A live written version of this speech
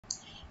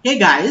Hey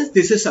guys,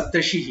 this is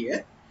Saptarshi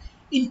here.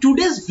 In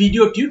today's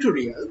video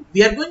tutorial,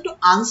 we are going to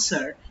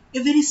answer a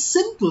very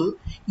simple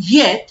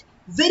yet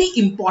very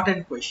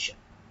important question.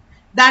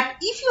 That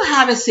if you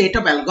have a set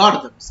of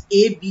algorithms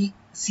A, B,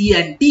 C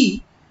and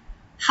D,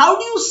 how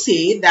do you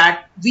say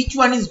that which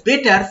one is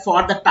better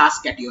for the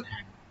task at your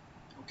hand?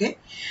 Okay,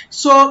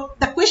 so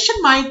the question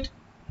might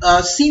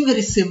seem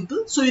very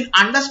simple, so you'll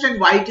understand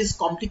why it is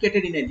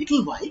complicated in a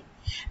little while,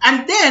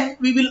 and then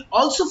we will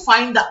also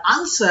find the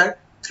answer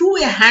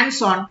through a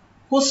hands-on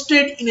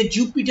hosted in a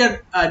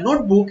Jupyter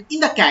notebook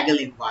in the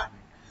Kaggle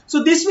environment.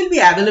 So this will be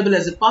available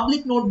as a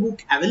public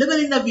notebook, available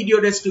in the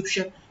video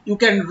description. You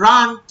can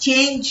run,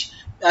 change,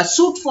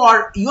 suit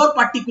for your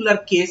particular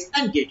case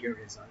and get your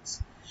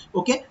results.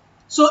 Okay,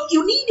 so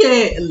you need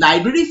a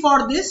library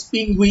for this,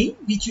 Penguin,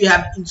 which we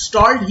have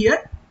installed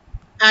here.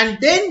 And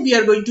then we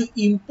are going to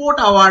import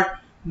our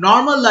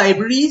normal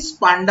libraries,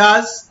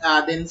 pandas,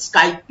 then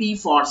SkyPy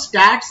for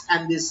stats,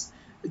 and this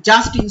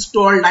just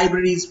installed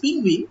libraries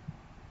Penguin.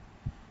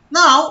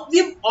 Now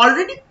we've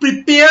already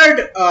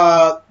prepared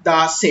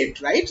the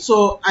set, right?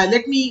 So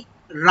let me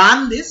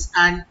run this,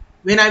 and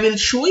when I will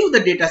show you the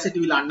data set,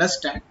 you will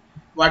understand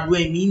what do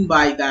I mean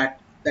by that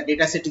the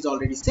data set is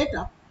already set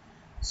up.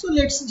 So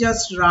let's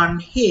just run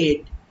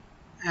head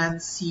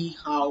and see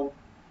how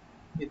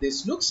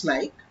this looks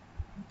like.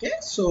 Okay,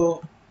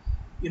 so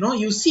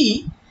you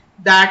see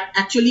that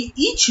actually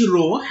each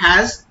row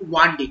has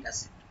one data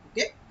set.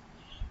 Okay,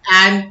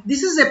 and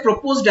this is a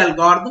proposed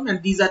algorithm,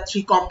 and these are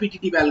three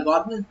competitive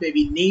algorithms,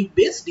 maybe naive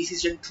Bayes,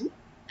 decision tree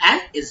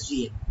and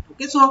SGN.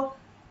 Okay, so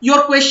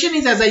your question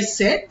is, as I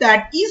said,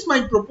 that is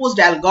my proposed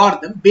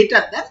algorithm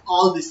better than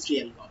all these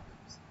three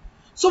algorithms?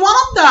 So one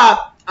of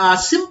the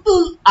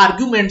simple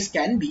arguments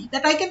can be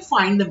that I can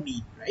find the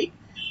mean, right?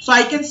 So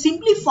I can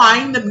simply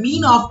find the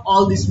mean of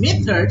all these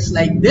methods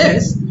like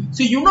this.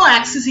 So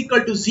axis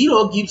equal to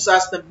 0 gives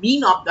us the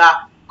mean of the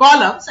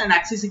columns, and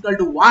axis equal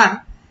to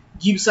 1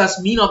 gives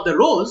us mean of the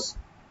rows.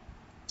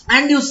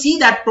 And you see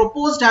that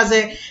proposed has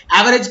a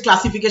average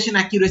classification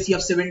accuracy of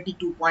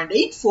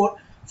 72.84,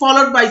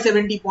 followed by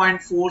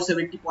 70.4,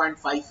 70.55,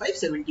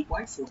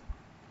 70.4.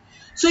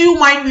 So you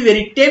might be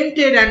very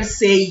tempted and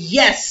say,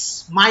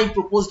 yes, my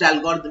proposed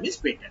algorithm is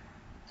better.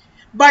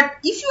 But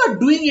if you are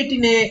doing it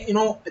in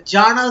a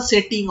journal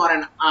setting or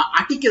an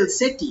article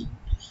setting,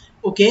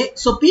 okay,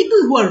 so people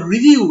who are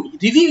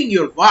reviewing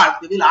your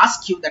work, they will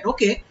ask you that,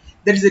 okay,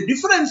 there is a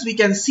difference we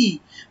can see,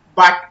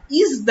 but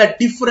is the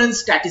difference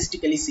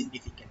statistically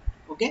significant?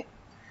 Okay,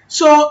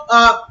 so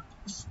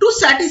to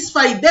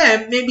satisfy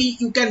them, maybe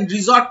you can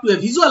resort to a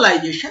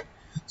visualization.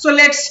 So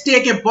let's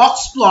take a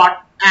box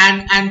plot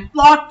and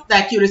plot the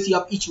accuracy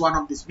of each one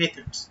of these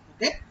methods.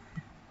 Okay,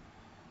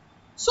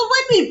 so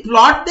when we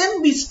plot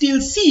them, we still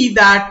see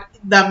that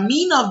the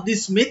mean of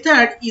this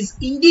method is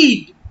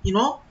indeed,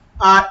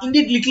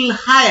 indeed little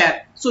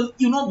higher. So,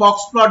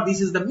 box plot,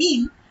 this is the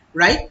mean,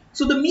 right?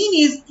 So the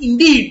mean is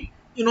indeed,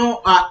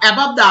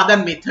 above the other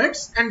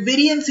methods, and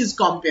variance is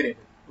comparable.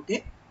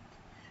 Okay,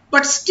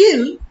 but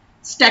still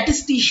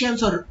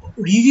statisticians or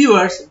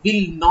reviewers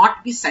will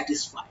not be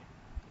satisfied.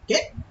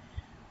 Okay,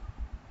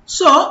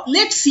 so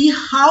let's see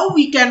how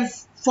we can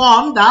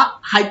form the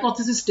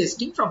hypothesis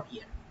testing from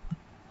here.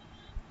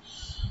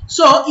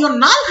 So your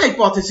null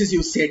hypothesis,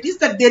 you said, is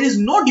that there is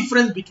no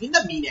difference between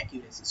the mean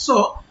accuracy.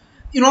 So,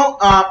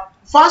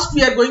 first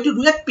we are going to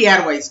do a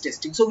pairwise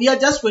testing. So we are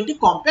just going to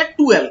compare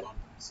two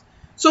algorithms.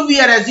 So we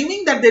are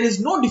assuming that there is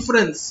no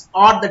difference,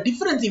 or the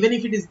difference, even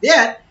if it is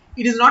there,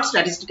 it is not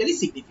statistically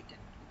significant.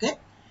 Okay,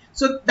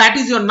 so that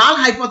is your null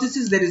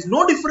hypothesis, there is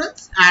no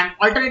difference, and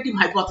alternative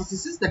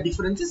hypothesis is the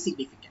difference is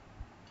significant.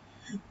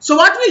 So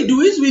what we'll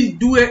do is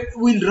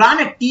we'll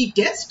run a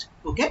t-test.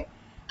 Okay,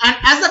 and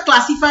as the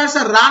classifiers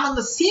are run on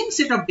the same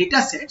set of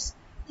data sets,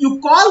 you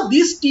call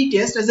this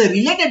t-test as a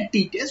related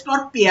t-test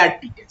or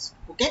paired t-test.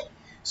 Okay,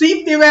 so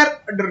if they were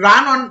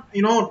run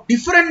on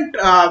different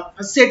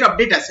set of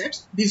data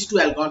sets, these two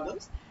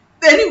algorithms,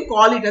 then you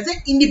call it as an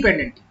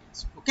independent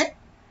t-test. Okay,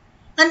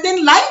 and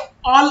then like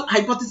all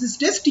hypothesis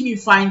testing, you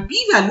find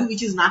p-value,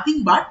 which is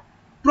nothing but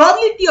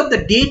probability of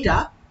the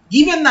data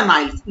given the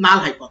null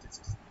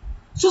hypothesis.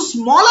 So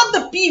smaller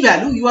the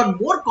p-value, you are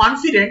more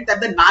confident that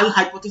the null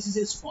hypothesis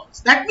is false.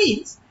 That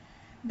means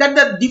that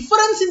the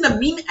difference in the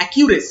mean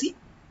accuracy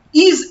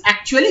is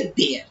actually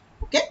there.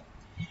 Okay,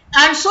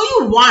 and so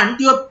you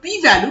want your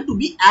p-value to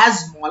be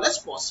as small as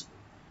possible.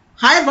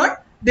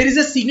 However, there is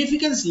a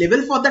significance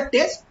level for the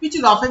test, which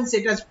is often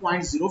set as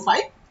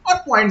 0.05 or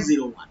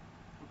 0.01.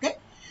 Okay,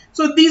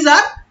 so these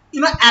are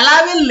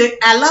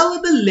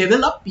allowable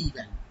level of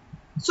p-value.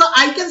 So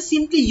I can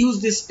simply use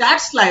this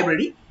stats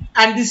library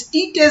and this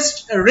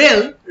t-test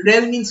rel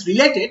means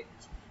related,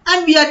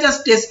 and we are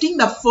just testing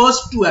the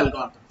first two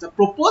algorithms, the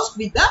proposed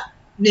with the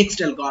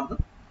next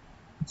algorithm.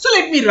 So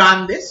let me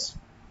run this,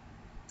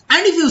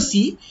 and if you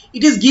see,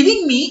 it is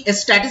giving me a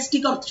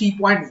statistic of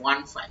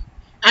 3.15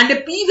 and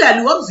a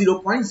p-value of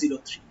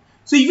 0.03.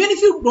 So even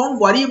if you don't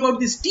worry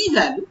about this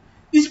t-value,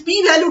 this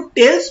p-value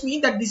tells me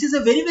that this is a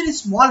very, very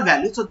small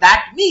value. So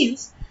that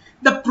means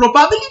the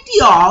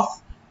probability of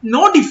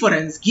no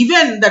difference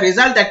given the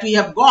result that we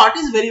have got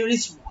is very, very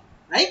small,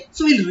 right?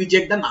 So we'll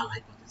reject the null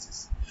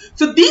hypothesis.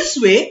 So this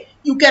way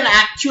you can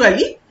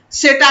actually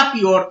set up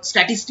your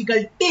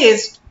statistical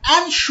test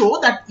and show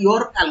that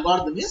your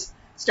algorithm is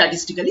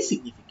statistically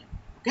significant.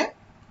 Okay.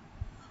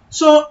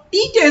 So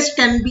t-test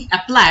can be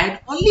applied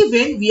only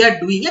when we are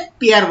doing a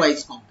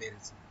pairwise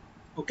comparison.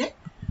 Okay.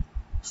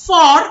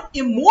 For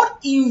a more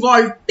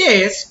involved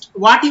test,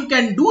 what you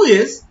can do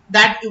is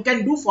that you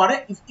can go for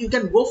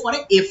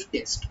a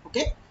f-test.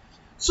 Okay.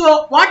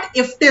 So what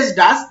f-test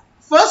does,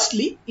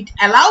 firstly, it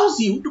allows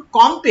you to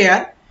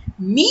compare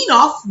mean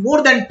of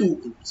more than two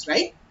groups,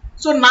 right?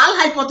 So null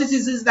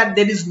hypothesis is that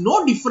there is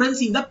no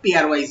difference in the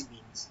pairwise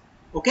means.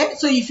 Okay.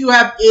 So if you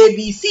have A,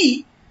 B,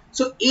 C,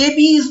 so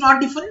AB is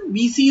not different,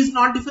 BC is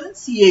not different,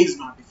 CA is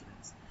not different.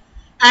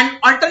 And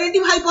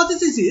alternative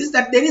hypothesis is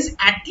that there is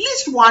at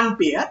least one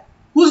pair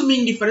whose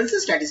mean difference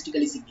is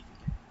statistically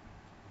significant.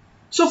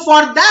 So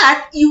for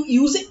that, you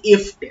use a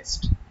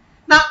f-test.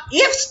 Now,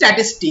 F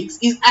statistics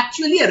is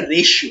actually a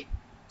ratio.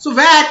 So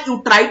where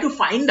you try to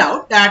find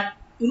out that,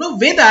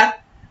 whether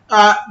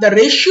the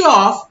ratio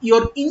of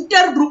your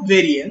intergroup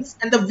variance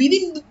and the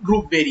within the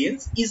group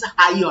variance is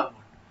high or not.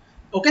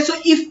 Okay, so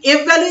if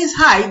F value is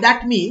high,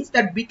 that means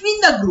that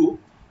between the group,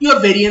 your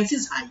variance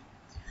is high.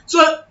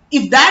 So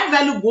if that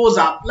value goes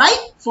up, like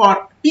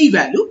for T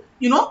value,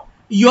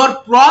 your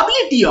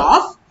probability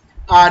of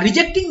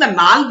rejecting the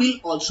null will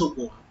also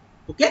go up.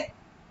 Okay.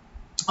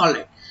 All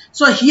right.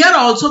 So here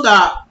also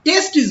the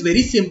test is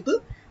very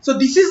simple. So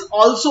this is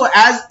also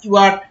as you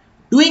are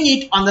doing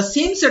it on the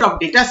same set of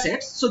data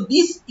sets. So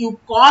this you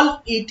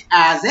call it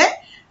as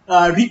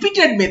a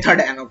repeated method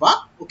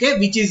ANOVA, okay,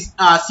 which is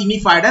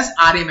signified as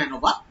RM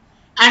ANOVA.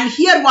 And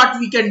here what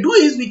we can do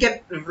is we can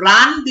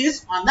run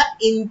this on the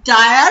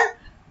entire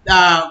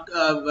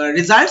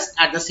results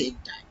at the same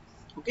time.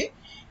 Okay.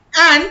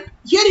 And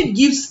here it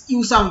gives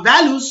you some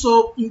values.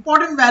 So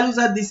important values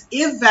are this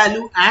F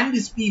value and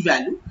this P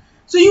value.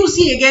 So you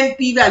see again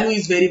P value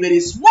is very,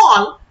 very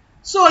small.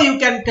 So you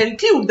can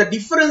conclude the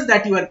difference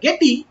that you are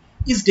getting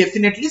is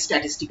definitely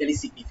statistically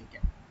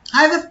significant.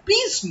 However,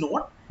 please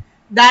note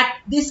that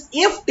this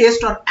F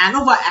test or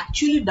ANOVA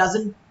actually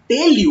doesn't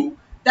tell you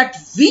that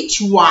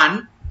which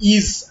one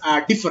is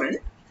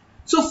different.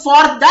 So for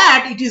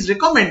that it is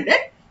recommended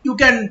you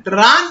can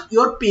run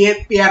your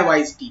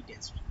pairwise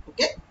t-test.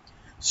 Okay.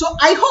 So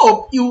I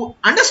hope you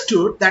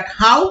understood that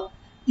how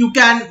you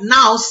can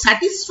now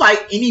satisfy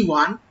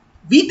anyone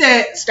with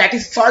a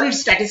solid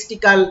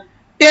statistical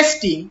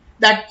testing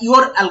that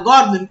your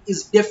algorithm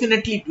is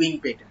definitely doing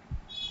better.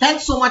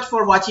 Thanks so much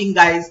for watching,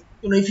 guys.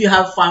 If you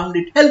have found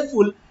it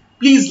helpful,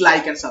 please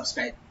like and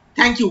subscribe.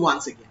 Thank you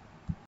once again.